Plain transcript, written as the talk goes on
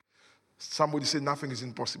Somebody say nothing is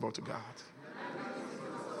impossible to God.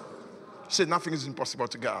 Say nothing is impossible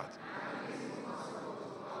to God.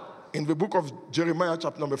 In the book of Jeremiah,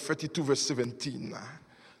 chapter number 32, verse 17.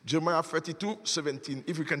 Jeremiah 32, 17.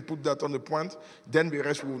 If you can put that on the point, then the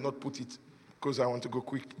rest we will not put it because I want to go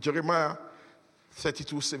quick. Jeremiah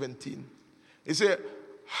 32, 17. He said,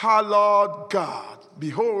 Lord God,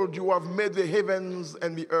 behold, you have made the heavens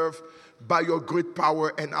and the earth by your great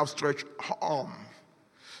power and outstretched arm.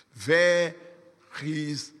 There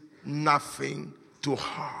is nothing too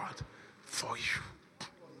hard for you.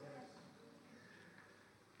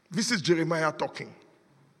 This is Jeremiah talking.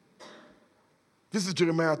 This is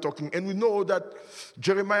Jeremiah talking. And we know that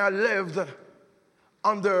Jeremiah lived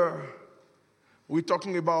under, we're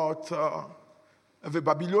talking about the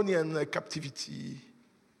Babylonian captivity.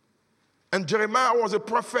 And Jeremiah was a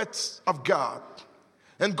prophet of God.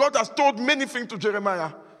 And God has told many things to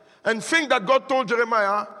Jeremiah. And things that God told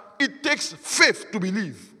Jeremiah, it takes faith to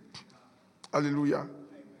believe. Hallelujah.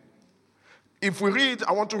 If we read,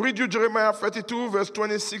 I want to read you Jeremiah 32, verse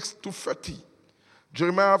 26 to 30.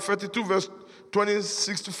 Jeremiah 32, verse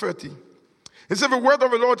 26 to 30. It said, the word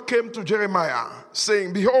of the Lord came to Jeremiah,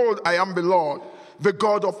 saying, behold, I am the Lord, the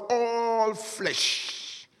God of all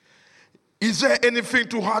flesh. Is there anything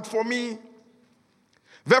too hard for me?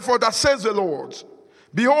 Therefore, that says the Lord,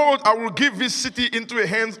 behold, I will give this city into the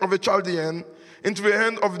hands of a Chaldean, into the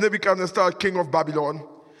hand of Nebuchadnezzar, king of Babylon,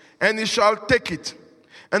 and he shall take it.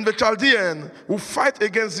 And the Chaldean who fight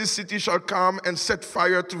against this city shall come and set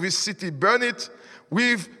fire to this city, burn it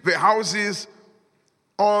with the houses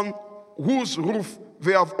on whose roof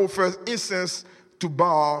they have offered incense to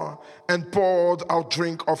Baal and poured out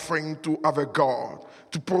drink offering to other God,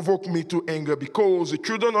 to provoke me to anger, because the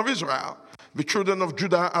children of Israel, the children of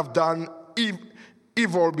Judah have done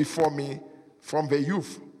evil before me from their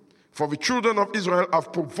youth. For the children of Israel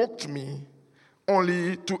have provoked me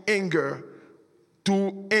only to anger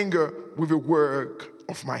with the work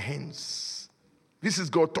of my hands. This is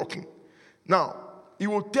God talking. Now, he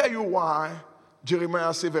will tell you why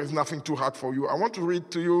Jeremiah said there is nothing too hard for you. I want to read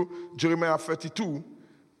to you Jeremiah 32,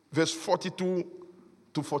 verse 42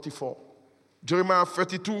 to 44. Jeremiah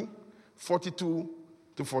 32, 42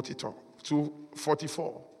 to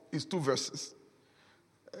 44. It's 2 verses.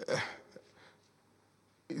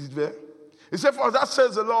 Is it there? He said, for that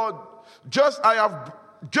says the Lord, just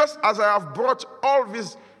as I have brought all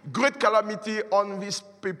this great calamity on these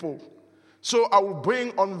people, so I will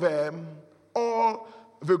bring on them all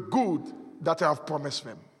the good that I have promised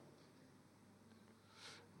them.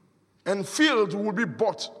 And fields will be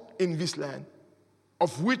bought in this land,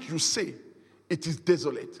 of which you say it is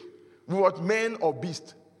desolate. Without man or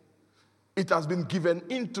beast, it has been given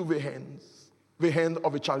into the hand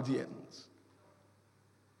of the Chaldeans.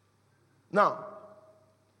 Now,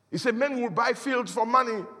 he said, men will buy fields for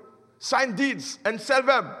money, sign deeds, and sell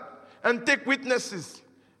them, and take witnesses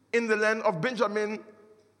in the land of Benjamin,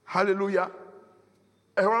 hallelujah,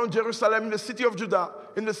 around Jerusalem, in the city of Judah,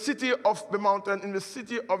 in the city of the mountain, in the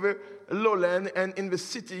city of the lowland, and in the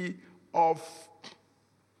city of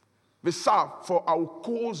the south, for I will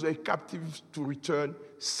cause the captives to return,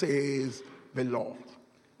 says the Lord.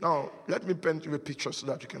 Now, let me paint you a picture so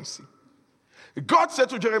that you can see. God said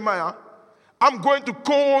to Jeremiah, I'm going to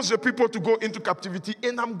cause the people to go into captivity,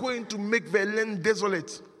 and I'm going to make their land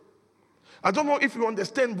desolate. I don't know if you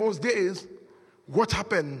understand those days, what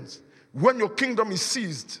happens when your kingdom is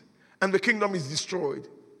seized and the kingdom is destroyed.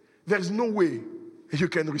 There is no way you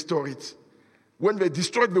can restore it. When they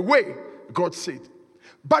destroyed the way, God said.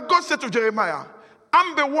 But God said to Jeremiah,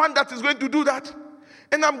 I'm the one that is going to do that,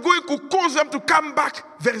 and I'm going to cause them to come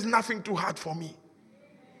back. There is nothing too hard for me.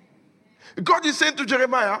 God is saying to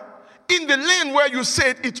Jeremiah, in the land where you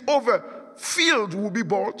said it's over, field will be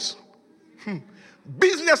bought.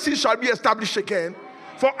 Businesses shall be established again.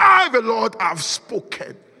 For I, the Lord, have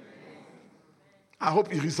spoken. I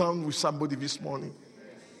hope it resounds with somebody this morning.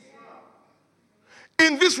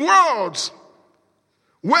 In this world,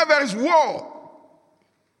 where there is war,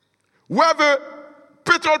 where the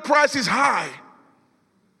petrol price is high,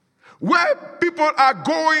 where people are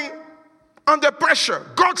going under pressure,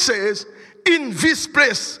 God says, in this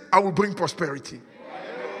place, I will bring prosperity.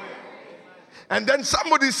 And then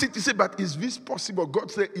somebody sit and say, but is this possible? God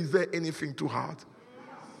said, is there anything too hard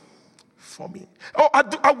for me? Oh,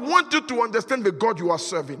 I want you to understand the God you are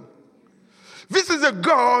serving. This is a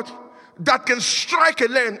God that can strike a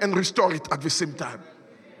land and restore it at the same time.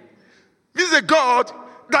 This is a God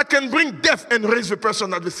that can bring death and raise the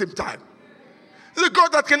person at the same time. This is a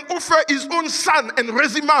God that can offer his own son and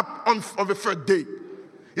raise him up on the third day.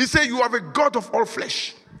 He said, you are the God of all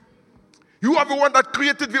flesh. You are the one that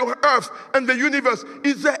created the earth and the universe.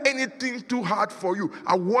 Is there anything too hard for you?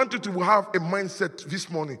 I want you to have a mindset this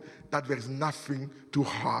morning that there is nothing too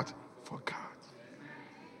hard for God.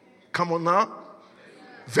 Come on now.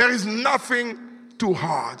 There is nothing too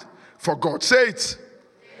hard for God. Say it.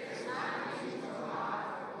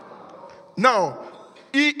 Now,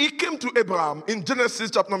 he came to Abraham in Genesis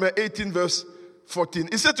chapter number 18, verse 14.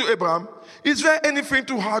 He said to Abraham, is there anything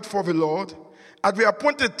too hard for the Lord? At the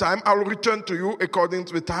appointed time, I will return to you according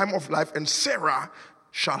to the time of life, and Sarah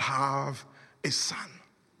shall have a son.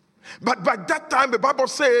 But by that time, the Bible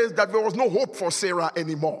says that there was no hope for Sarah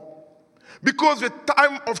anymore, because the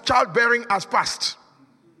time of childbearing has passed.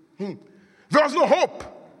 There was no hope.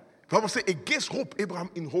 The Bible says, against hope, Abraham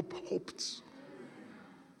in hope hoped.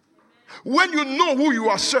 When you know who you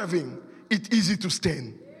are serving, it's easy to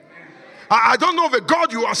stand. I don't know the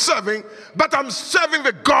God you are serving, but I'm serving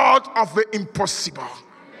the God of the impossible.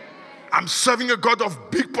 I'm serving a God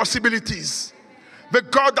of big possibilities. The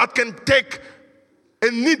God that can take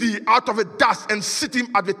a needy out of the dust and sit him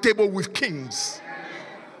at the table with kings.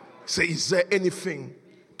 Say, is there anything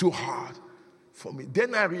too hard for me?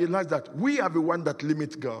 Then I realized that we are the one that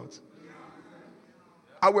limit God.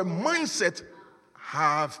 Our mindset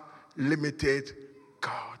have limited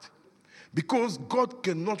God. Because God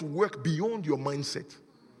cannot work beyond your mindset.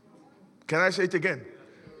 Can I say it again?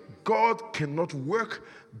 God cannot work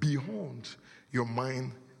beyond your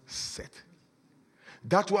mindset.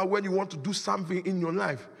 That's why when you want to do something in your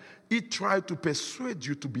life, he tries to persuade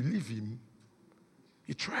you to believe him.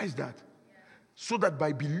 He tries that. So that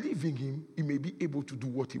by believing him, he may be able to do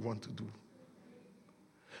what he wants to do.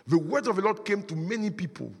 The word of the Lord came to many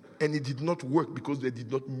people, and it did not work because they did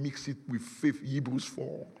not mix it with faith. Hebrews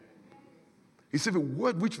 4. He said the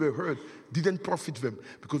word which they heard didn't profit them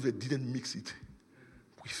because they didn't mix it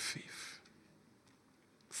with faith.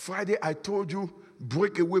 Friday, I told you,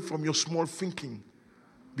 break away from your small thinking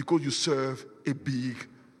because you serve a big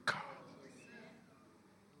God.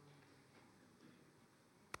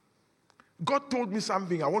 God told me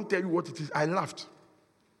something. I won't tell you what it is. I laughed.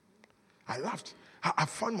 I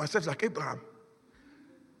found myself like Abraham.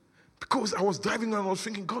 Because I was driving and I was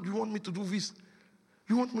thinking, God, you want me to do this?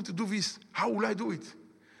 You want me to do this? How will I do it?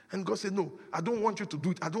 And God said, no, I don't want you to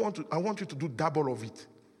do it. I want you to do double of it.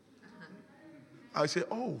 I said,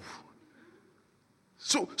 oh.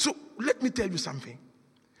 So let me tell you something.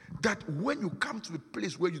 That when you come to a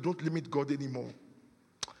place where you don't limit God anymore,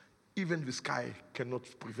 even the sky cannot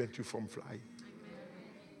prevent you from flying.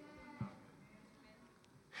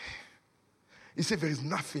 He said there is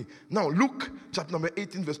nothing. Now Luke chapter number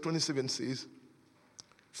 18 verse 27 says,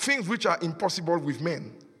 things which are impossible with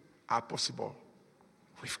men are possible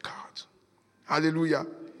with God. Hallelujah. Amen.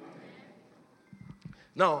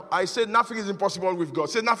 Now, I said nothing is impossible with God.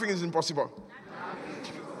 Say nothing is impossible. Nothing is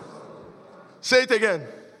impossible. Say it again.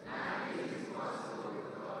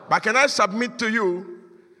 But can I submit to you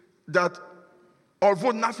that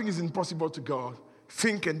although nothing is impossible to God,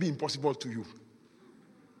 things can be impossible to you.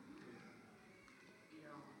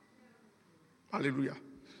 Hallelujah.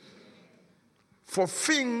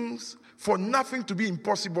 For nothing to be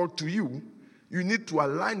impossible to you, you need to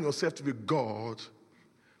align yourself to the God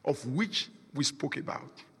of which we spoke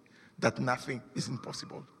about, that nothing is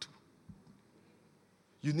impossible to.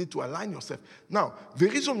 You need to align yourself. Now, the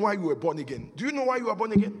reason why you were born again, do you know why you are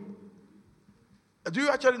born again? Do you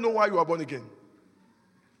actually know why you are born again?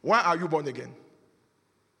 Why are you born again?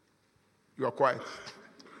 You are quiet.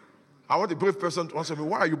 I want a brave person to answer me,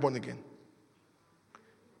 why are you born again?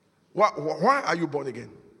 Why are you born again?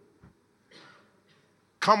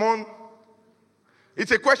 Come on.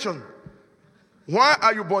 It's a question. Why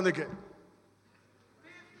are you born again?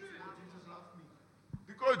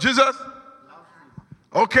 Because Jesus?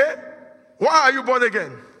 Okay. Why are you born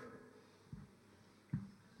again?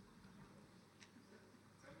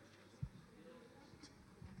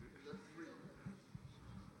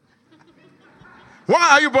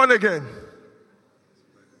 Why are you born again?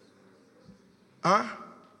 Huh?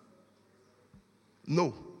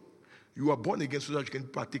 No. You are born again so that you can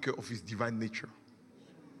partake of his divine nature.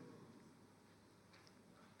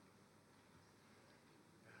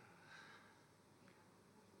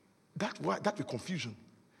 That's the confusion.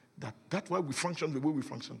 That's why we function the way we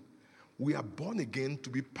function. We are born again to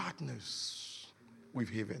be partners with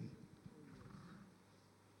heaven.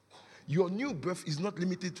 Your new birth is not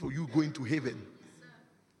limited to you going to heaven.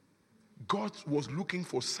 God was looking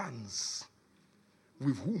for sons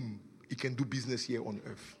with whom he can do business here on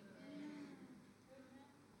earth.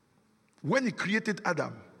 When he created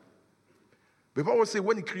Adam, the Bible says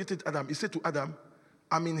when he created Adam, he said to Adam,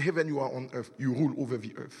 I'm in heaven, you are on earth. You rule over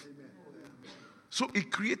the earth. So he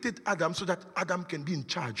created Adam so that Adam can be in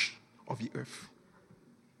charge of the earth.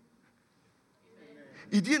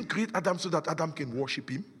 He didn't create Adam so that Adam can worship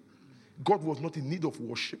him. God was not in need of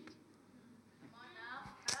worship.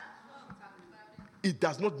 He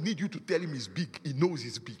does not need you to tell him he's big. He knows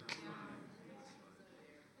he's big.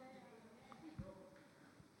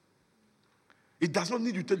 It does not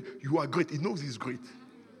need you to tell you are great. He knows he's great.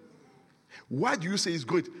 Why do you say he's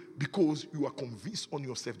great? Because you are convinced on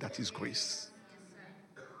yourself that he's grace.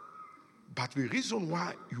 But the reason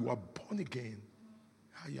why you are born again,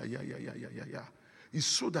 is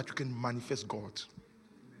so that you can manifest God.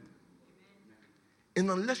 And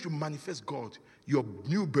unless you manifest God, your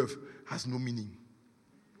new birth has no meaning.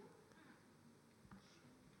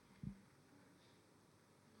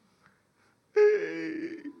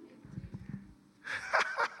 Hey.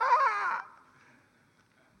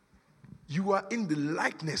 You are in the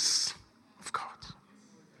likeness of God.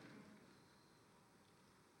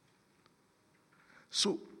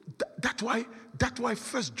 So that's why 1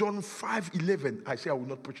 John 5:11, I say I will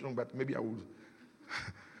not preach long, but maybe I will.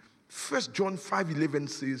 1 John 5:11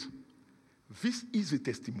 says, this is a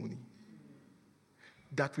testimony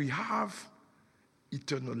that we have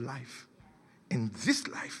eternal life, and this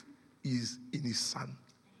life is in his Son.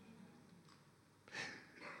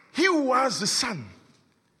 He who has the Son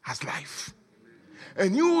has life,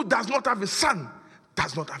 and he who does not have a Son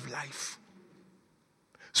does not have life.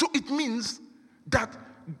 So it means that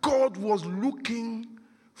God was looking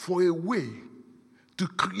for a way to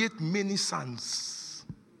create many sons.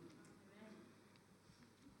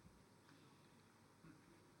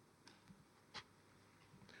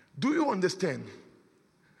 Do you understand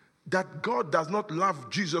that God does not love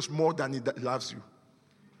Jesus more than he loves you?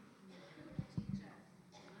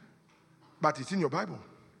 But it's in your Bible.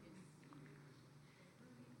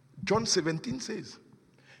 John 17 says,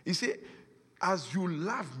 he said, as you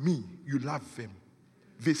love me, you love them.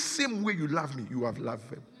 The same way you love me, you have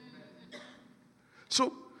loved them.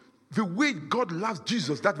 So, the way God loves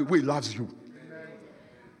Jesus, that's the way he loves you.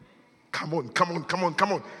 Come on.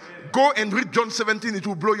 Go and read John 17, it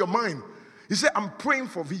will blow your mind. He said, I'm praying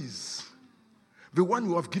for these, the one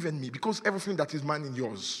you have given me, because everything that is mine is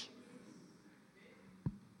yours.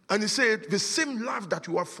 And he said, the same love that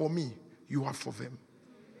you have for me, you have for them.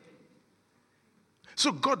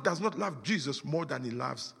 So God does not love Jesus more than he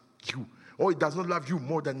loves you. Or he does not love you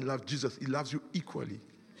more than he loves Jesus. He loves you equally.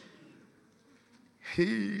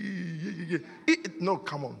 No,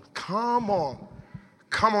 come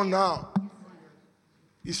on now.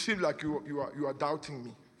 It seems like you are doubting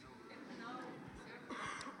me.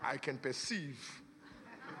 I can perceive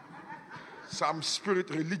some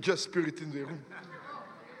religious spirit in the room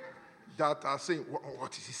that are saying,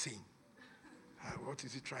 what is he saying? What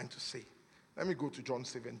is he trying to say? Let me go to John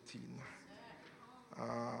 17.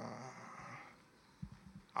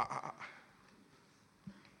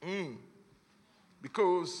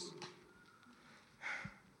 Because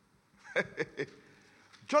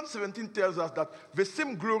John 17 tells us that the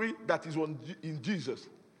same glory that is in Jesus,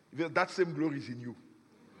 that same glory is in you.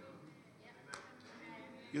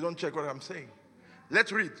 You don't check what I'm saying.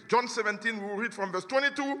 Let's read. John 17, we'll read from verse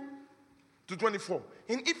 22 to 24.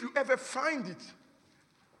 And if you ever find it,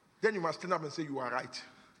 then you must stand up and say you are right.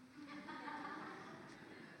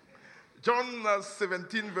 John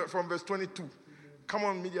 17 from verse 22. Come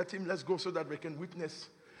on, media team, let's go so that we can witness.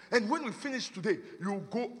 And when we finish today, you'll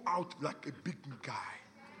go out like a big guy.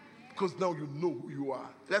 Because now you know who you are.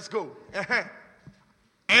 Let's go.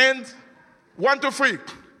 And 1, 2, 3.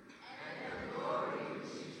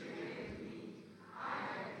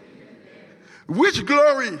 Which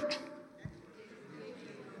glory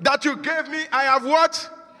that you gave me, I have what?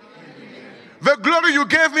 The glory you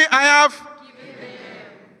gave me, I have.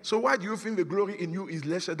 So why do you think the glory in you is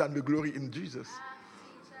lesser than the glory in Jesus?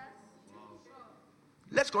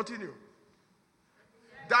 Let's continue.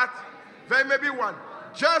 That there may be one,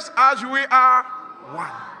 just as we are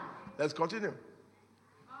one. Let's continue.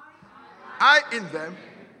 I in them,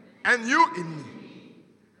 and you in me,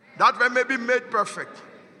 that they may be made perfect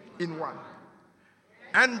in one,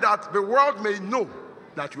 and that the world may know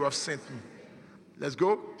that you have sent me. Let's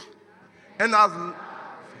go. And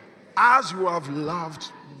as you have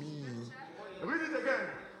loved me. Read it again.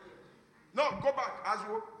 No, go back. As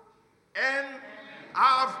you and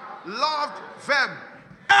have loved them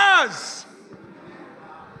as.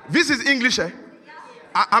 This is English, eh?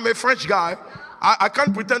 I'm a French guy. I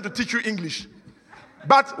can't pretend to teach you English.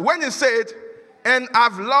 But when he said, and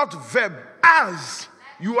I've loved them as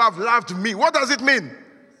you have loved me, what does it mean?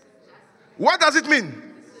 What does it mean?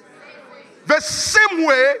 The same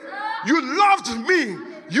way you loved me,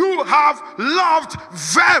 you have loved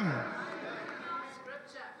them.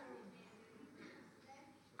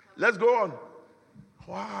 Let's go on.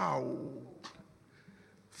 Wow.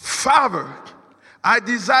 Father, I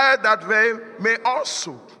desire that they may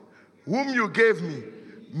also, whom you gave me,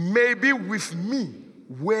 may be with me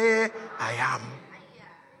where I am,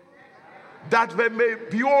 that they may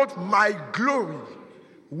behold my glory,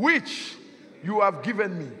 which you have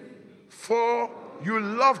given me, for you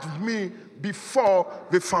loved me before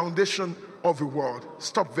the foundation of the world.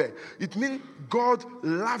 Stop there. It means God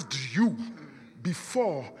loved you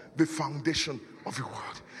before the foundation of the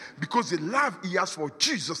world. Because the love he has for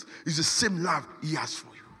Jesus is the same love he has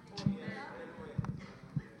for you.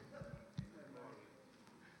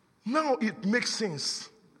 Now it makes sense.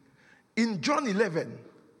 In John 11,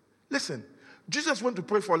 listen, Jesus went to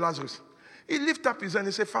pray for Lazarus. He lifted up his hand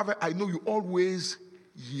and said, Father, I know you always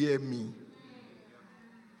hear me.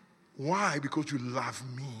 Why? Because you love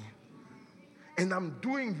me. And I'm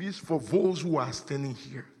doing this for those who are standing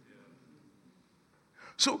here.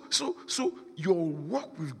 So your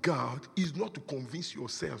work with God is not to convince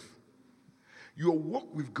yourself. Your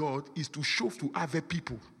work with God is to show to other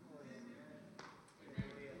people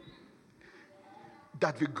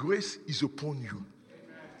that the grace is upon you.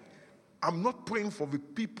 I'm not praying for the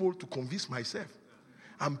people to convince myself.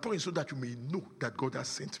 I'm praying so that you may know that God has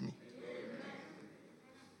sent me.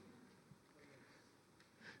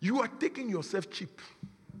 You are taking yourself cheap.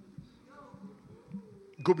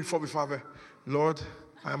 Go before the Father. Lord,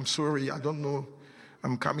 I am sorry. I don't know.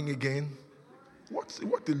 I'm coming again. What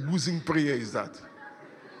a losing prayer is that?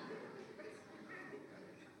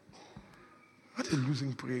 What a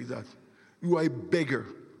losing prayer is that? You are a beggar.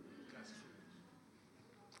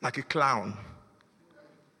 Like a clown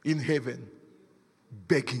in heaven,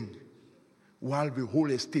 begging, while the whole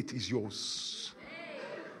estate is yours.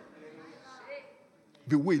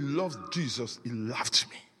 The way he loves Jesus, he loved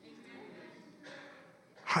me.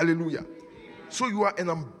 Hallelujah. So you are an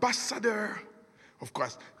ambassador of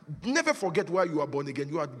Christ. Never forget why you are born again.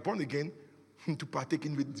 You are born again to partake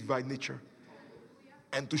in the divine nature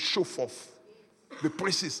and to show forth the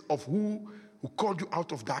praises of who called you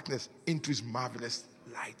out of darkness into his marvelous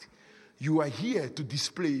light. You are here to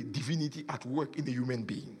display divinity at work in a human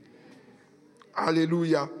being.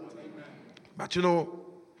 Hallelujah. Amen. But you know,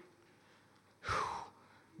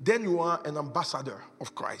 then you are an ambassador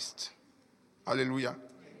of Christ. Hallelujah. Amen.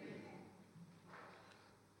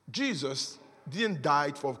 Jesus didn't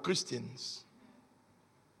die for Christians.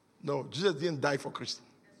 No, Jesus didn't die for Christians.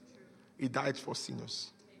 He died for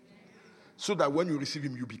sinners. So that when you receive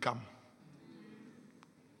him, you become.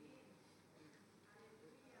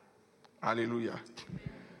 Hallelujah.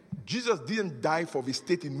 Jesus didn't die for the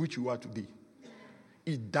state in which you are today.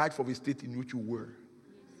 He died for the state in which you were.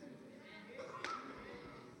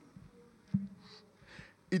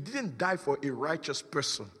 He didn't die for a righteous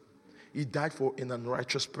person. He died for an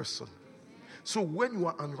unrighteous person. So when you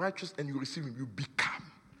are unrighteous and you receive him, you become.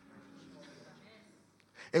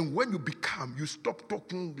 And when you become, you stop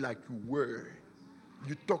talking like you were.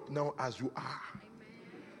 You talk now as you are.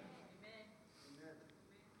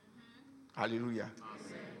 Hallelujah.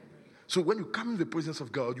 Amen. So when you come in the presence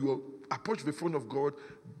of God, you approach the throne of God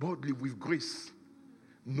boldly with grace,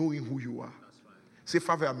 knowing who you are. Right. Say,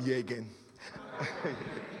 Father, I'm here again.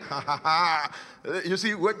 You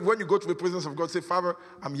see, when you go to the presence of God, say, Father,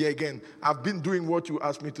 I'm here again. I've been doing what you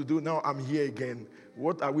asked me to do. Now I'm here again.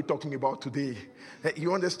 What are we talking about today?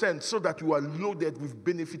 You understand? So that you are loaded with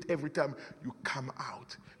benefit every time you come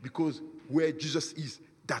out. Because where Jesus is,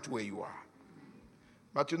 that's where you are.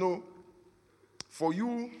 But you know, for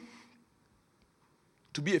you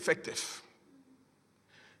to be effective,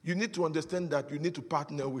 you need to understand that you need to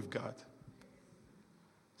partner with God.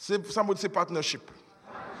 Somebody say partnership.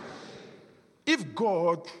 If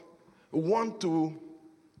God want to,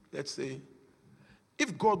 let's say,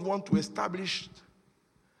 if God want to establish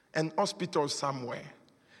an hospital somewhere,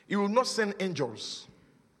 he will not send angels.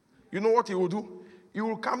 You know what he will do? He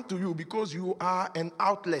will come to you because you are an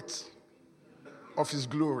outlet of his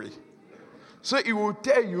glory. So he will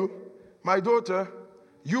tell you, my daughter,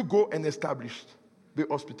 you go and establish the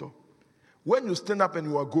hospital. When you stand up and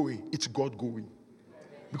you are going, it's God going.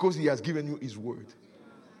 Because he has given you his word.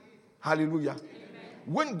 Hallelujah. Amen.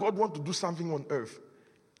 When God wants to do something on earth,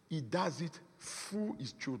 he does it through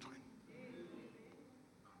his children.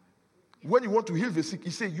 When he wants to heal the sick,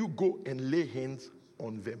 he says, you go and lay hands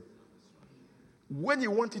on them. When he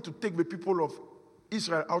wanted to take the people of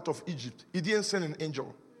Israel out of Egypt, he didn't send an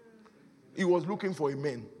angel. He was looking for a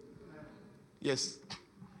man. Yes.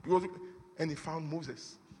 And he found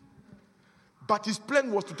Moses. But his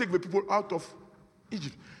plan was to take the people out of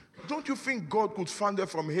Egypt. Don't you think God could thunder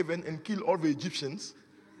from heaven and kill all the Egyptians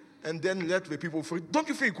and then let the people free? Don't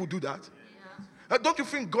you think he could do that? Don't you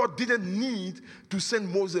think God didn't need to send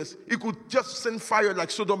Moses? He could just send fire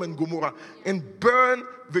like Sodom and Gomorrah and burn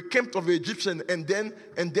the camp of the Egyptian, and then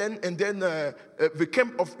the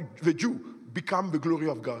camp of the Jew become the glory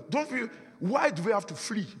of God. Why do we have to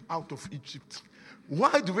flee out of Egypt?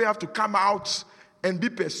 Why do we have to come out and be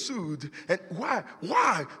pursued? And why?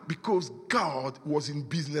 Why? Because God was in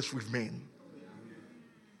business with men.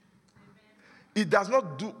 He does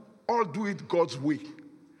not do it God's way.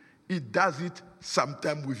 He does it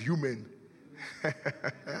sometimes with human.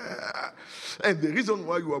 And the reason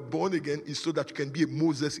why you are born again is so that you can be a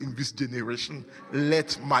Moses in this generation.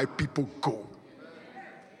 Let my people go.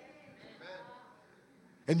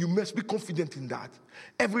 And you must be confident in that.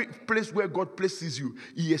 Every place where God places you,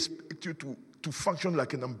 he expects you to function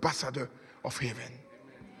like an ambassador of heaven.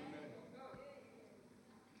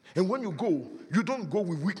 And when you go, you don't go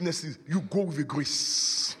with weaknesses, you go with a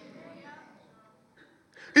grace.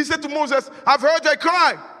 He said to Moses, I've heard their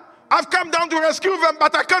cry. I've come down to rescue them,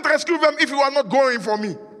 but I can't rescue them if you are not going for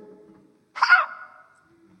me.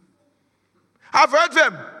 I've heard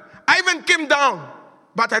them. I even came down,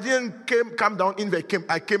 but I didn't come down in the camp.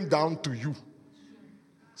 I came down to you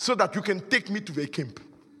so that you can take me to the camp.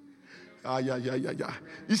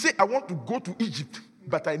 He said, I want to go to Egypt,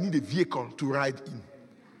 but I need a vehicle to ride in.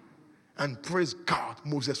 And praise God,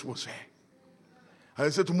 Moses was there. And I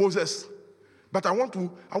said to Moses, but I want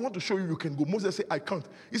to show you can go. Moses said, I can't.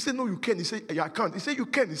 He said, no, you can. He said, yeah, I can't. He said, you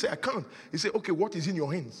can. He said, I can't. He said, okay, what is in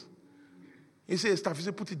your hands? He said, a staff. He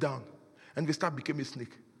said, put it down. And the staff became a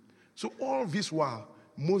snake. So all this while,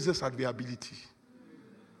 Moses had the ability.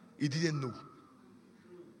 He didn't know.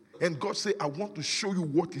 And God said, I want to show you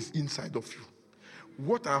what is inside of you.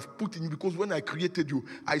 What I have put in you, because when I created you,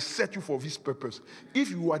 I set you for this purpose.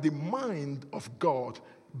 If you are the mind of God,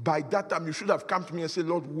 by that time, you should have come to me and said,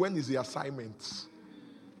 Lord, when is the assignment?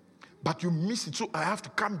 But you miss it, so I have to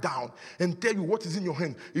come down and tell you what is in your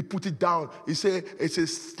hand. He put it down. He said, it's a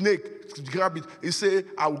snake. Grab it. He said,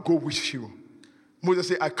 I will go with you. Moses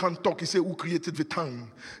said, I can't talk. He said, who created the tongue?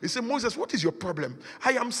 He said, Moses, what is your problem?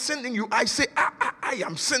 I am sending you. I say, I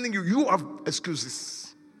am sending you. You have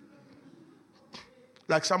excuses.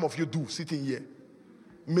 Like some of you do, sitting here.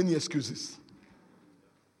 Many excuses.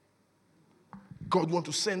 God wants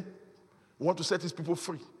to set his people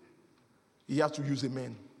free. He has to use a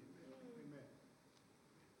man.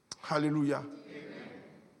 Hallelujah. Amen.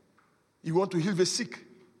 He wants to heal the sick.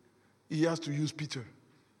 He has to use Peter.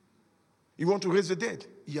 He wants to raise the dead.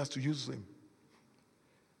 He has to use them.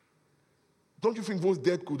 Don't you think those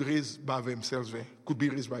dead could be raised by themselves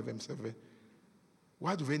there?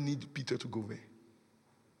 Why do they need Peter to go there?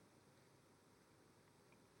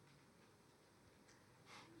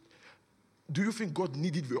 Do you think God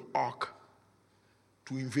needed the ark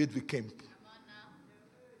to invade the camp?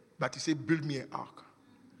 But he said, build me an ark.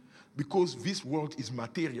 Because this world is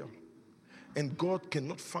material. And God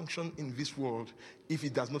cannot function in this world if he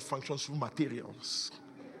does not function through materials.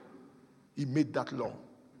 He made that law.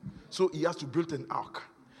 So he has to build an ark.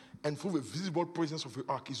 And through the visible presence of the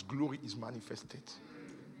ark, his glory is manifested.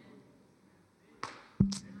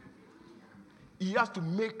 He has to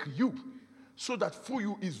make you so that through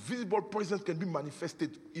you, his visible presence can be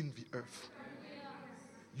manifested in the earth.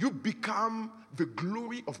 You become the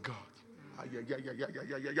glory of God.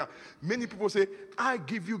 Yeah. Many people say, I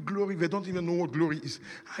give you glory. They don't even know what glory is.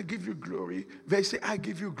 I give you glory. They say, I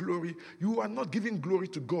give you glory. You are not giving glory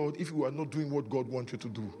to God if you are not doing what God wants you to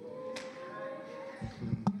do.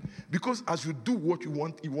 Because as you do what you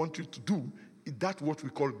want, he wants you to do, that's what we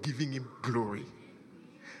call giving him glory.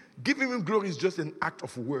 Giving him glory is just an act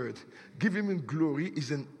of word. Giving him glory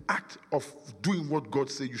is an act of doing what God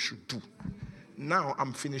said you should do. Now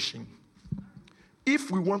I'm finishing.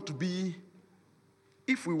 If we want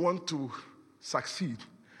to succeed,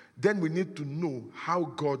 then we need to know how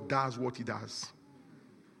God does what he does.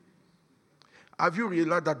 Have you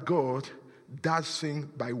realized that God does things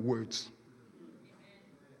by words?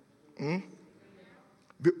 The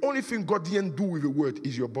only thing God didn't do with a word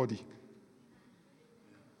is your body.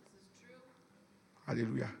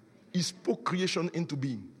 Hallelujah. He spoke creation into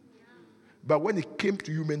being. But when it came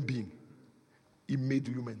to human being, he made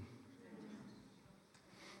human.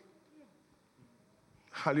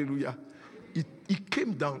 Hallelujah. It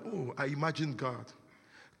came down. Oh, I imagine God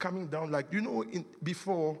coming down like,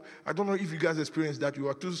 before, I don't know if you guys experienced that. You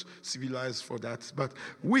are too civilized for that. But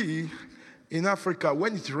we, in Africa,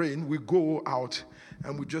 when it rains, we go out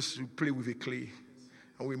and we just play with the clay.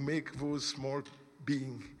 And we make those small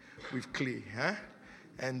beings with clay. Huh?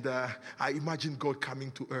 And I imagine God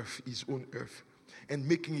coming to earth, his own earth, and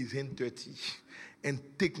making his hand dirty, and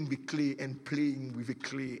taking the clay and playing with the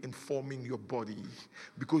clay and forming your body,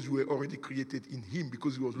 because you were already created in him,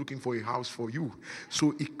 because he was looking for a house for you.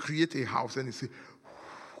 So he created a house and he said,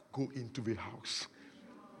 go into the house.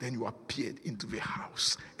 Then you appeared into the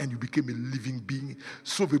house and you became a living being.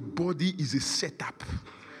 So the body is a setup.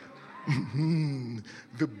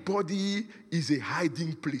 The body is a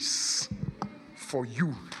hiding place for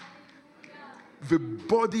you. The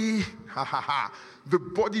body, the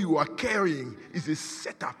body you are carrying is a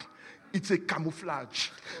setup. It's a camouflage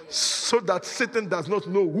so that Satan does not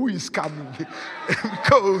know who is coming.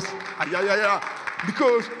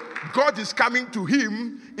 Because God is coming to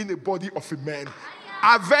him in the body of a man.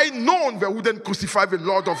 Have they known they wouldn't crucify the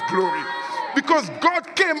Lord of glory? Because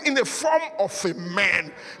God came in the form of a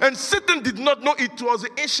man. And Satan did not know it was the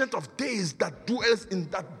Ancient of Days that dwells in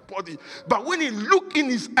that body. But when he looked in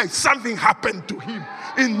his eyes, something happened to him.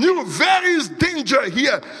 He knew there is danger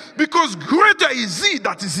here. Because greater is he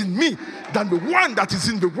that is in me than the one that is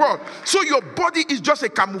in the world. So your body is just a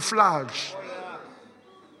camouflage.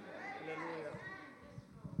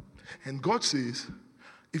 And God says,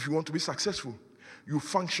 if you want to be successful, you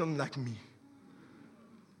function like me.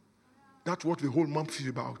 That's what the whole month is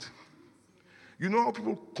about. You know how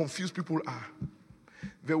confused people are?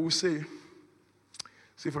 They will say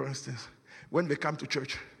for instance, when they come to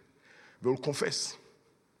church, they will confess.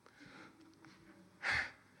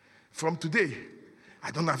 From today,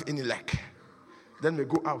 I don't have any lack. Then they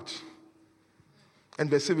go out and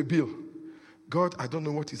they say the bill. God, I don't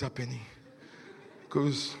know what is happening.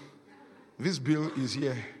 Because this bill is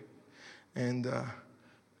here. And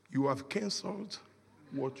you have canceled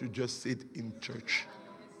what you just said in church.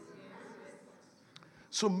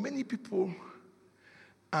 So many people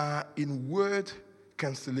are in word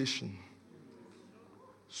cancellation.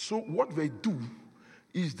 So what they do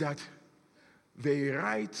is that they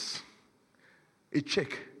write a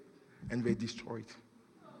check and they destroy it.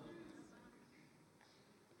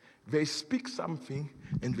 They speak something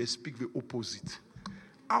and they speak the opposite.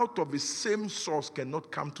 Out of the same source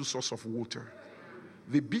cannot come two sources of water.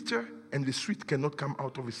 The bitter and the sweet cannot come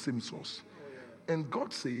out of the same source. And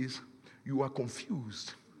God says, you are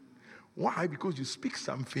confused. Why? Because you speak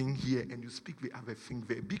something here and you speak the other thing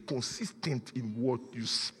there. Be consistent in what you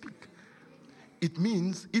speak. It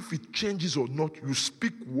means if it changes or not, you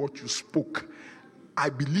speak what you spoke. I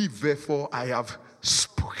believe, therefore, I have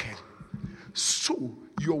spoken. So,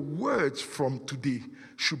 your words from today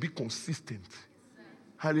should be consistent.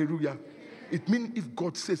 Hallelujah. It means if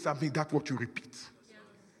God says something, that's what you repeat.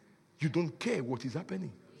 You don't care what is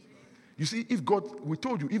happening. You see, we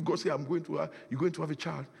told you, if God says, you're going to have a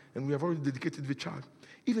child, and we have already dedicated the child,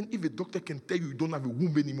 even if the doctor can tell you don't have a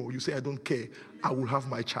womb anymore, you say, I don't care, I will have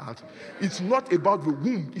my child. It's not about the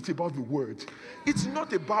womb, it's about the word. It's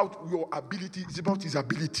not about your ability, it's about his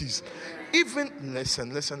abilities.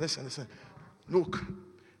 Listen. Look,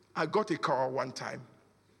 I got a car one time,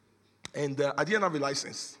 and I didn't have a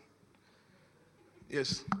license.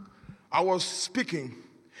 Yes. I was speaking,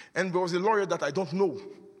 and there was a lawyer that I don't know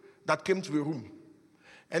that came to the room.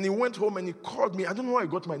 And he went home and he called me. I don't know how he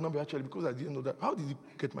got my number actually, because I didn't know that. How did he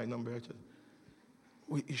get my number actually?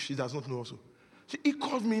 She does not know also. He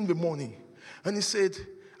called me in the morning and he said,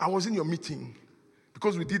 I was in your meeting.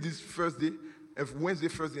 Because we did this Wednesday,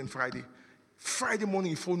 Thursday, and Friday. Friday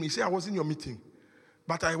morning he phoned me. He said, I was in your meeting.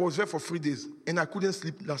 But I was there for 3 days and I couldn't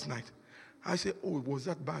sleep last night. I said, oh, was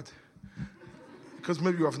that bad? Because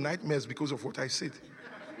maybe you have nightmares because of what I said.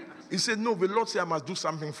 He said, no, the Lord said I must do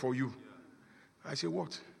something for you. I said,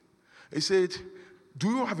 what? He said, do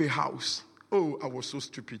you have a house? Oh, I was so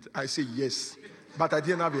stupid. I said, yes, but I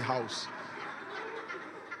didn't have a house.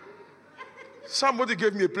 Somebody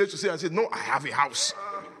gave me a place to stay. I said, no, I have a house.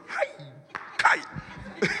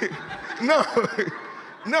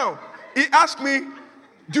 No. He asked me,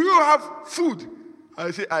 do you have food?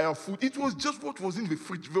 I said, I have food. It was just what was in the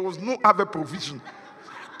fridge. There was no other provision.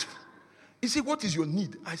 He said, what is your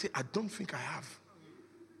need? I said, I don't think I have.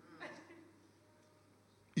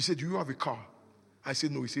 He said, do you have a car? I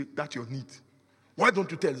said, no. He said, that's your need. Why don't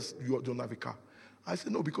you tell us you don't have a car? I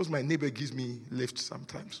said, no, because my neighbor gives me lift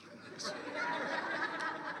sometimes.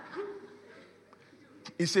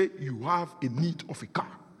 He said, you have a need of a car.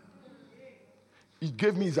 He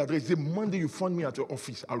gave me his address. He said, Monday you find me at your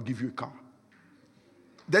office, I'll give you a car.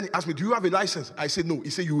 Then he asked me, do you have a license? I said, no. He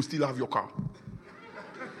said, you will still have your car.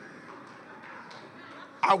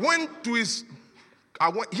 I went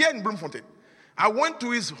here in Bloemfontein. I went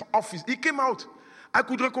to his office. He came out. I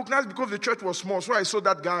could recognize because the church was small. So I saw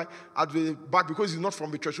that guy at the back because he's not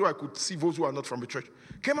from the church. So I could see those who are not from the church.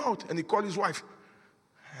 Came out and he called his wife.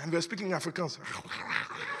 And they were speaking Afrikaans.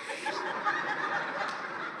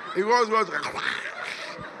 It was.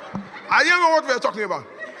 I didn't know what we were talking about.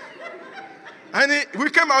 And we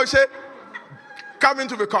came out and said, come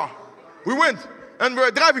into the car. We went and we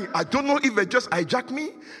were driving. I don't know if they just hijacked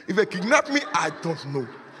me, if they kidnapped me. I don't know.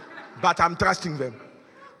 But I'm trusting them.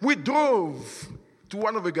 We drove to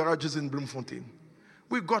one of the garages in Bloemfontein.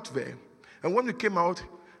 We got there. And when we came out,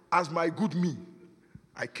 as my good me,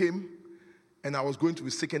 I came and I was going to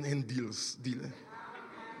a second-hand dealer.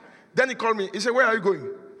 Then he called me. He said, where are you going?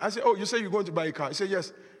 I said, oh, you said you're going to buy a car. He said,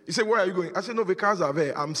 yes. He said, where are you going? I said, no, the cars are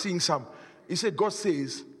there. I'm seeing some. He said, God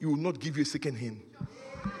says he will not give you a second hand.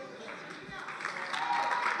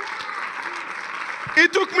 He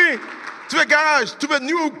took me to the garage, to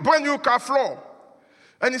the brand new car floor.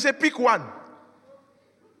 And he said, pick one.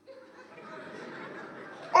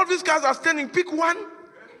 All these cars are standing, pick one.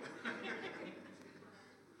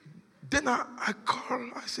 Then I call,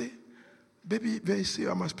 I say, baby, they say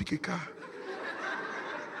I must pick a car.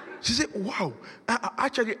 She said, wow.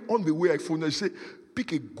 Actually, on the way I phoned her, she said,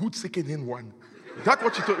 pick a good second-hand one. That's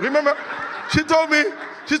what she told me. Remember? She told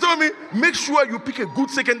me, make sure you pick a good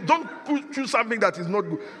second. Don't choose something that is not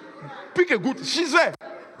good. Pick a good. She's there.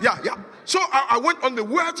 Yeah. So I went on the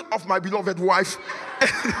words of my beloved wife.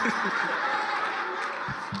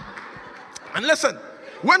 And listen,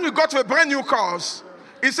 when we got to the brand new cars,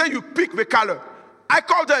 he said, you pick the color. I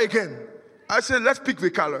called her again. I said, let's pick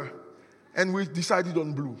the color. And we decided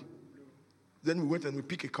on blue. Then we went and we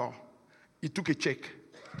picked a car. He took a check.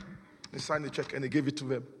 He signed the check and he gave it to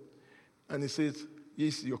them. And he said,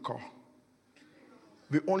 here's your car.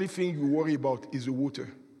 The only thing you worry about is the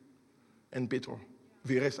water and petrol.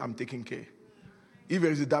 The rest I'm taking care. If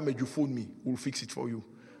there is a damage, you phone me. We'll fix it for you.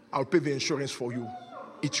 I'll pay the insurance for you.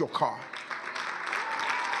 It's your car.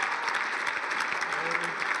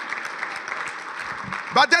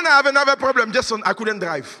 But then I have another problem. I couldn't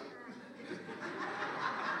drive.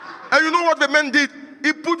 And you know what the man did?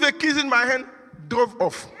 He put the keys in my hand, drove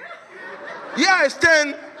off. Yeah, I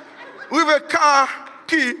stand with a car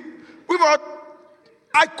key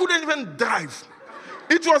I couldn't even drive.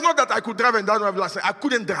 It was not that I could drive and don't have license. I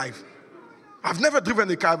couldn't drive. I've never driven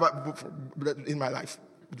a car in my life.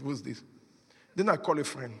 It was this. Then I call a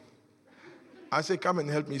friend. I say, come and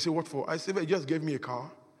help me. He said, what for? I said, they just gave me a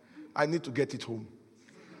car. I need to get it home.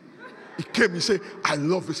 He came, he said, I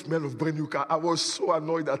love the smell of brand new car. I was so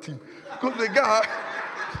annoyed at him. Because the guy,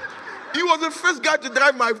 he was the first guy to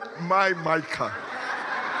drive my car.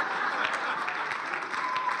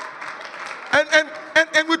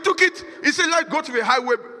 And we took it. He said, let's go to the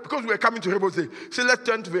highway. Because we were coming to Rebels Day. He said, let's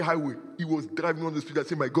turn to the highway. He was driving on the street. I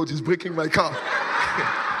said, my God, he's breaking my car.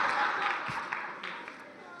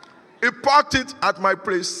 He parked it at my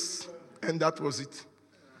place. And that was it.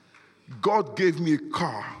 God gave me a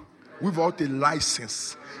car without a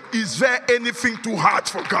license. Is there anything too hard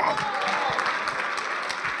for God?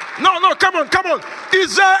 No, come on.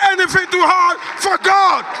 Is there anything too hard for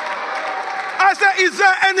God? I said, is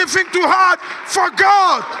there anything too hard for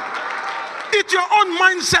God? It's your own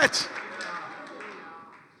mindset.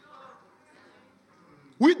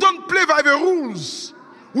 We don't play by the rules.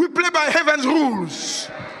 We play by heaven's rules.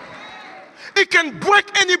 It can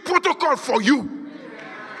break any protocol for you.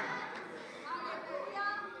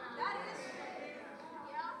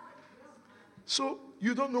 So,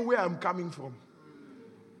 you don't know where I'm coming from.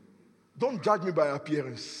 Don't judge me by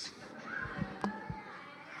appearance.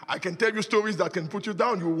 I can tell you stories that can put you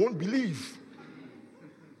down. You won't believe.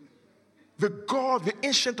 The God, the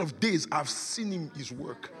Ancient of Days, I've seen him, his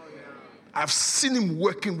work. I've seen him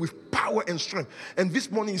working with power and strength. And this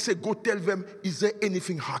morning he said, go tell them, is there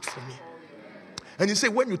anything hard for me? And he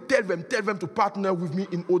said, when you tell them to partner with me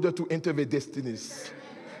in order to enter their destinies.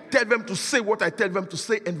 Tell them to say what I tell them to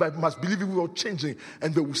say, and they must believe it without changing,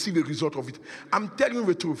 and they will see the result of it. I'm telling you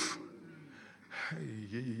the truth.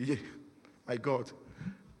 My God.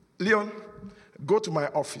 Leon, go to my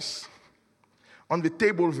office. On the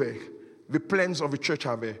table there, the plans of the church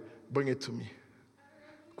are there. Bring it to me.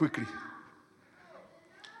 Quickly.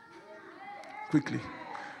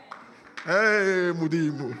 Hey,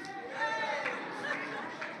 Mudimu.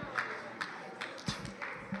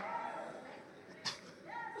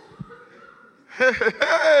 Hey.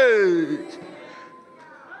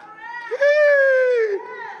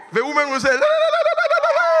 The woman will say, la, la, la, la, la,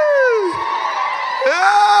 la.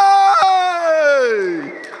 Hey.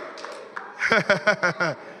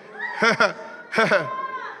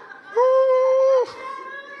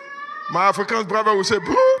 My African brother will say,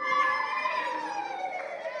 bro.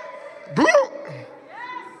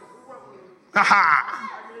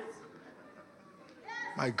 Aha!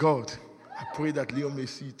 My God, I pray that Leon may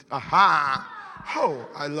see it. Aha! Oh,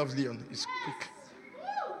 I love Leon. He's quick.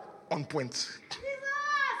 On point.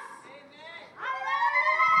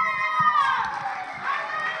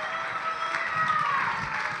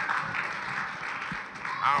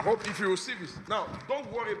 I hope if you see this. Now,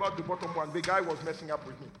 don't worry about the bottom one. The guy was messing up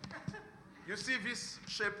with me. You see this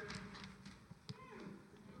shape?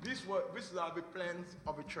 These are the plans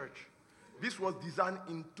of a church. This was designed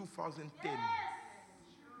in 2010.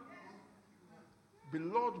 The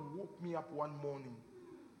Lord woke me up one morning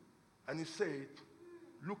and he said,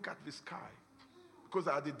 look at the sky. Because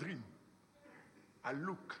I had a dream. I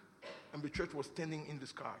look and the church was standing in the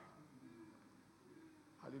sky.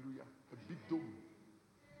 Hallelujah. A big dome.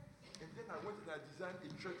 And then I went and I designed a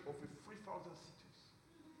church of 3,000 seaters.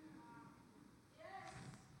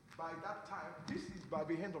 By that time, this is by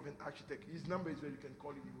the hand of an architect. His number is where you can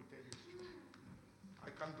call him, he will tell you. I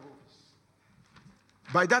can't draw this.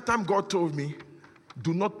 By that time, God told me,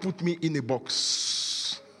 do not put me in a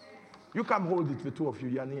box. You come hold it, the two of you,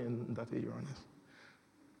 Yanni and that Uranus.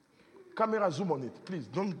 Camera, zoom on it. Please,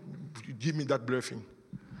 don't give me that bluffing.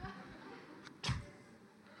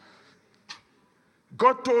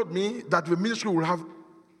 God told me that the ministry will have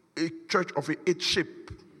a church of a 8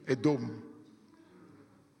 shape, a dome.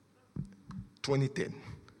 2010.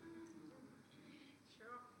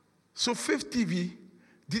 So Faith TV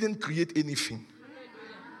didn't create anything.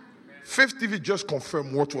 Faith TV just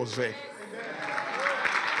confirmed what was there.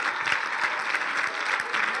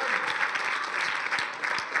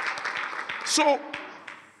 So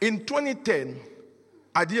in 2010,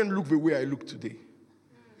 I didn't look the way I look today.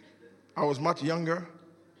 I was much younger.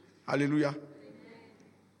 Hallelujah.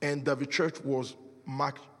 And the church was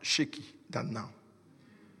much shaky than now.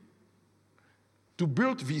 To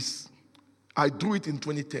build this, I drew it in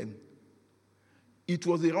 2010. It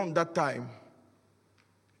was around that time,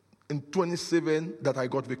 in 27, that I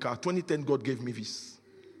got the car. 2010, God gave me this.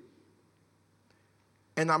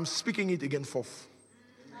 And I'm speaking it again forth.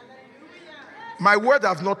 My word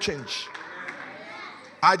has not changed.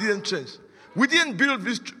 I didn't change. We didn't build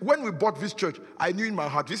this. When we bought this church, I knew in my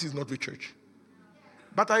heart, this is not the church.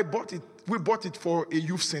 But we bought it for a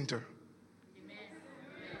youth center.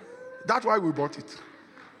 That's why we bought it.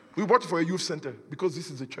 We bought it for a youth center because this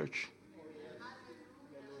is a church.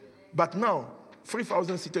 But now,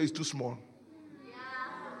 3,000 seater is too small.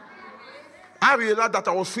 I realized that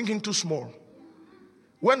I was thinking too small.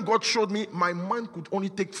 When God showed me, my mind could only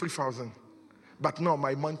take 3,000. But now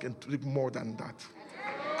my mind can take more than that.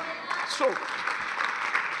 So,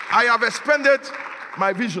 I have expanded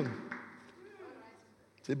my vision.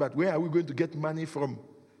 Say, but where are we going to get money from?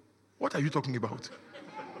 What are you talking about?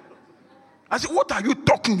 I said, what are you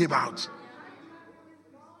talking about?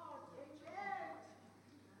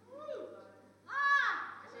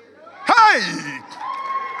 Hey!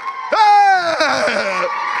 Hey!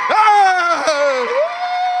 Hey!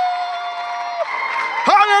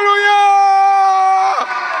 Hallelujah!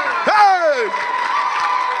 Hey!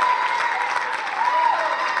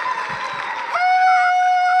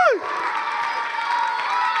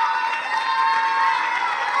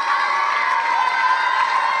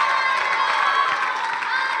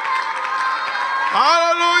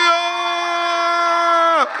 Hallelujah!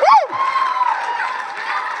 Woo!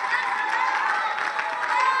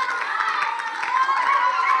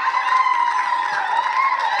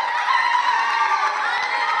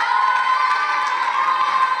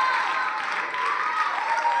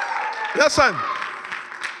 Listen.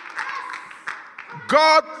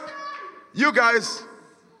 God, you guys,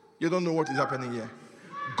 you don't know what is happening here.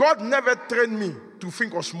 God never trained me to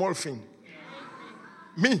think of small thing.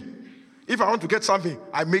 Me, if I want to get something,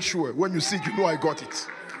 I make sure when you see it, you know I got it.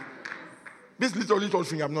 This little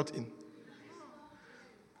thing I'm not in.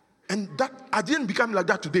 And that I didn't become like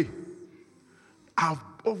that today. I've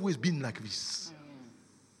always been like this.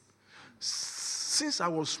 Since I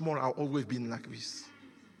was small, I've always been like this.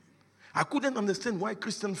 I couldn't understand why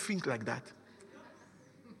Christians think like that.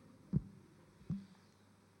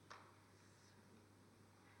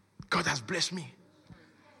 God has blessed me.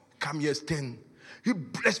 Come here, stand. He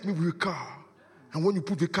blessed me with a car. And when you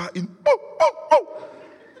put the car in,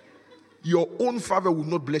 your own father will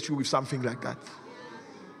not bless you with something like that.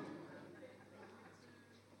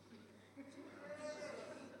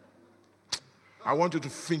 I want you to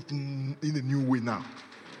think in a new way now.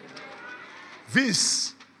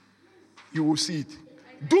 This, you will see it.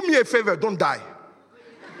 Do me a favor, don't die.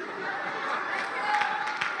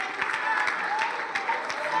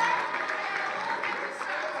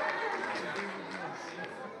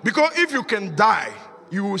 Because if you can die,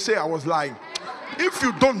 you will say I was lying. If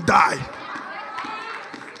you don't die,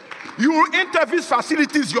 you will enter these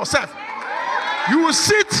facilities yourself. You will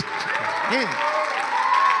sit.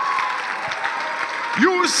 You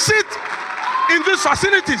will sit in these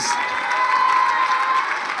facilities.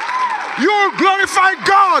 You will glorify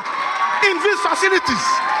God in these facilities.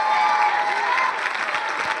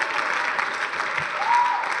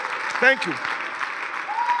 Thank you.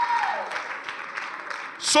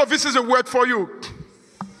 So this is a word for you.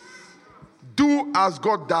 Do as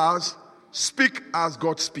God does. Speak as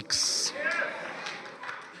God speaks.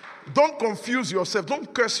 Don't confuse yourself.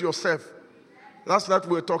 Don't curse yourself. Last night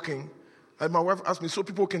we were talking, and my wife asked me, so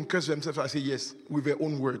people can curse themselves? I say, yes, with their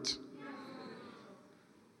own words.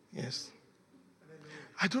 Yes.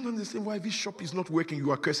 I don't understand why this shop is not working.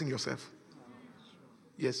 You are cursing yourself.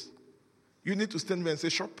 Yes. You need to stand there and say,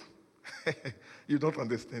 shop. You don't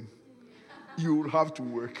understand. You will have to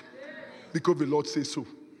work because the Lord says so.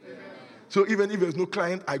 So even if there's no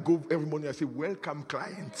client, I go every morning, I say, welcome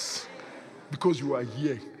clients, because you are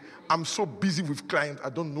here. I'm so busy with clients, I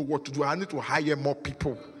don't know what to do. I need to hire more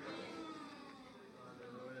people.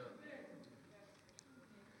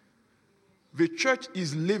 The church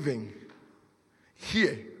is living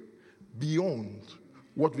here beyond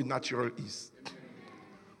what the natural is.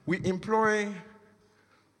 We employ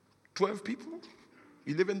 12 people,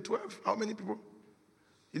 11, 12. How many people?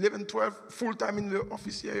 11, 12 full-time in the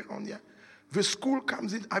office here around here. The school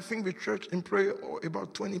comes in, I think the church employ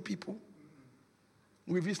about 20 people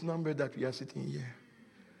with this number that we are sitting here.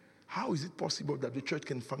 How is it possible that the church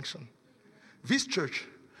can function? This church,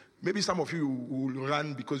 maybe some of you will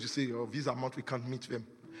run because you say, oh, this amount, we can't meet them.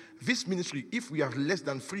 This ministry, if we have less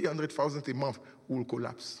than 300,000 a month, will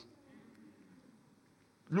collapse.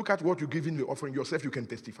 Look at what you give in the offering. Yourself, you can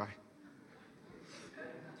testify.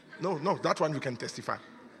 No, that one you can testify.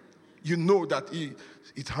 You know that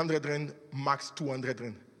it's 100 rand, max 200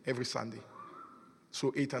 rand every Sunday.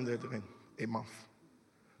 So 800 rand a month.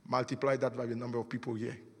 Multiply that by the number of people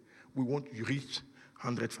here. We want to reach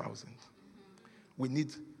 100,000. We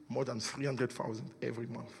need more than 300,000 every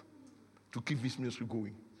month to keep this ministry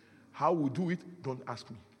going. How we do it, don't ask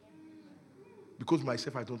me. Because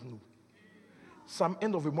myself, I don't know. Some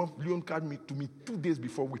end of the month, Leon called me to me 2 days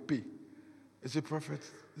before we pay. He said, Prophet,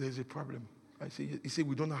 there's a problem. He said,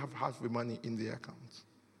 we don't have half the money in the account.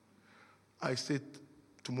 I said,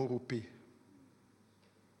 tomorrow pay.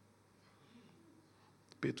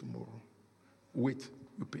 Pay tomorrow. Wait,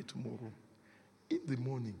 you pay tomorrow. In the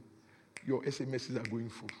morning, your SMSs are going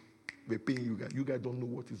full. They're paying you guys. You guys don't know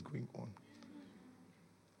what is going on.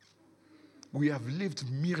 We have lived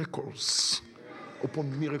miracles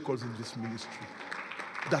upon miracles in this ministry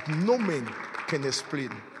that no man can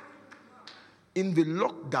explain. In the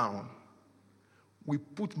lockdown, we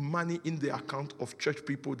put money in the account of church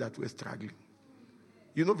people that were struggling.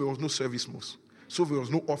 You know, there was no service most. So there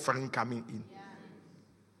was no offering coming in.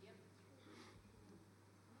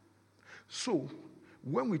 So,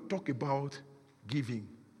 when we talk about giving,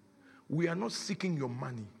 we are not seeking your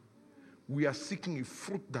money. We are seeking a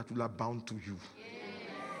fruit that will abound to you.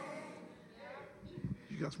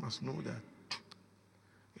 You guys must know that.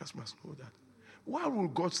 You guys must know that. Why will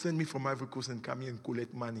God send me from Ivory Coast and come here and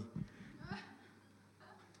collect money?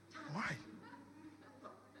 Why?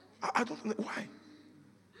 I don't know. Why?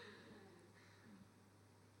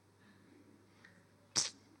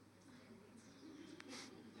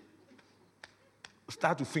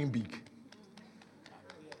 Start to think big.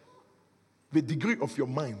 The degree of your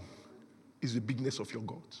mind is the bigness of your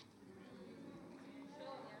God.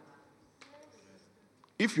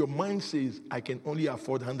 If your mind says, I can only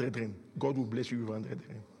afford 100 rand, God will bless you with 100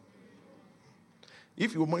 rand.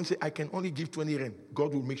 If your mind says, I can only give 20 rand,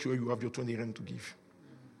 God will make sure you have your 20 rand to give.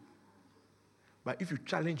 But if you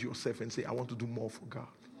challenge yourself and say, I want to do more for God,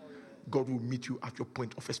 God will meet you at your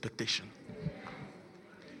point of expectation.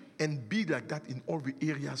 And be like that in all the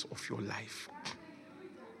areas of your life.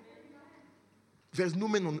 There's no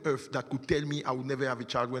man on earth that could tell me I would never have a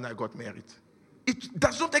child when I got married. It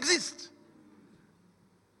does not exist.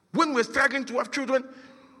 When we're struggling to have children,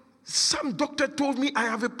 some doctor told me I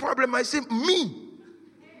have a problem. I say, me,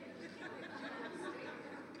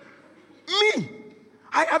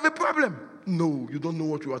 I have a problem. No, you don't know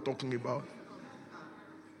what you are talking about.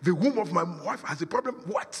 The womb of my wife has a problem.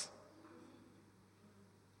 What?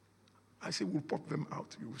 I say, we'll pop them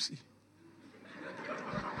out, you will see.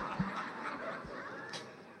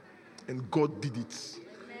 And God did it.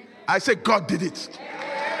 I say, God did it.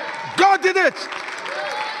 God did it.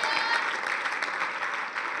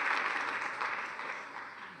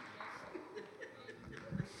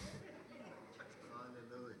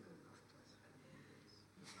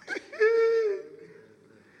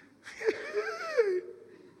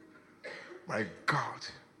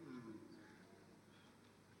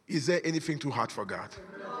 Is there anything too hard for God?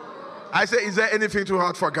 I say, is there anything too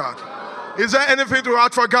hard for God? Is there anything too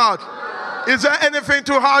hard for God? Is there anything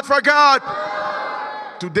too hard for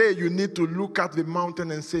God? Today you need to look at the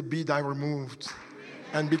mountain and say, be thou removed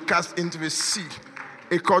and be cast into the sea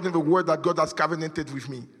according to the word that God has covenanted with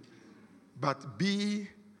me. But be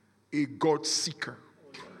a God seeker.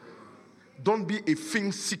 Don't be a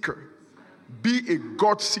thing seeker. Be a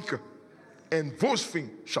God seeker. And those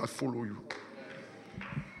things shall follow you.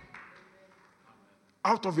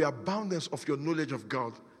 Out of the abundance of your knowledge of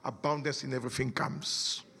God, abundance in everything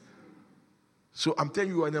comes. So I'm telling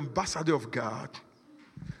you, an ambassador of God,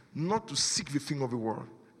 not to seek the thing of the world,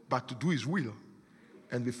 but to do his will.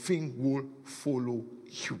 And the thing will follow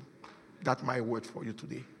you. That's my word for you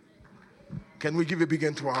today. Can we give a big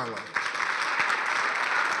hand to our Lord?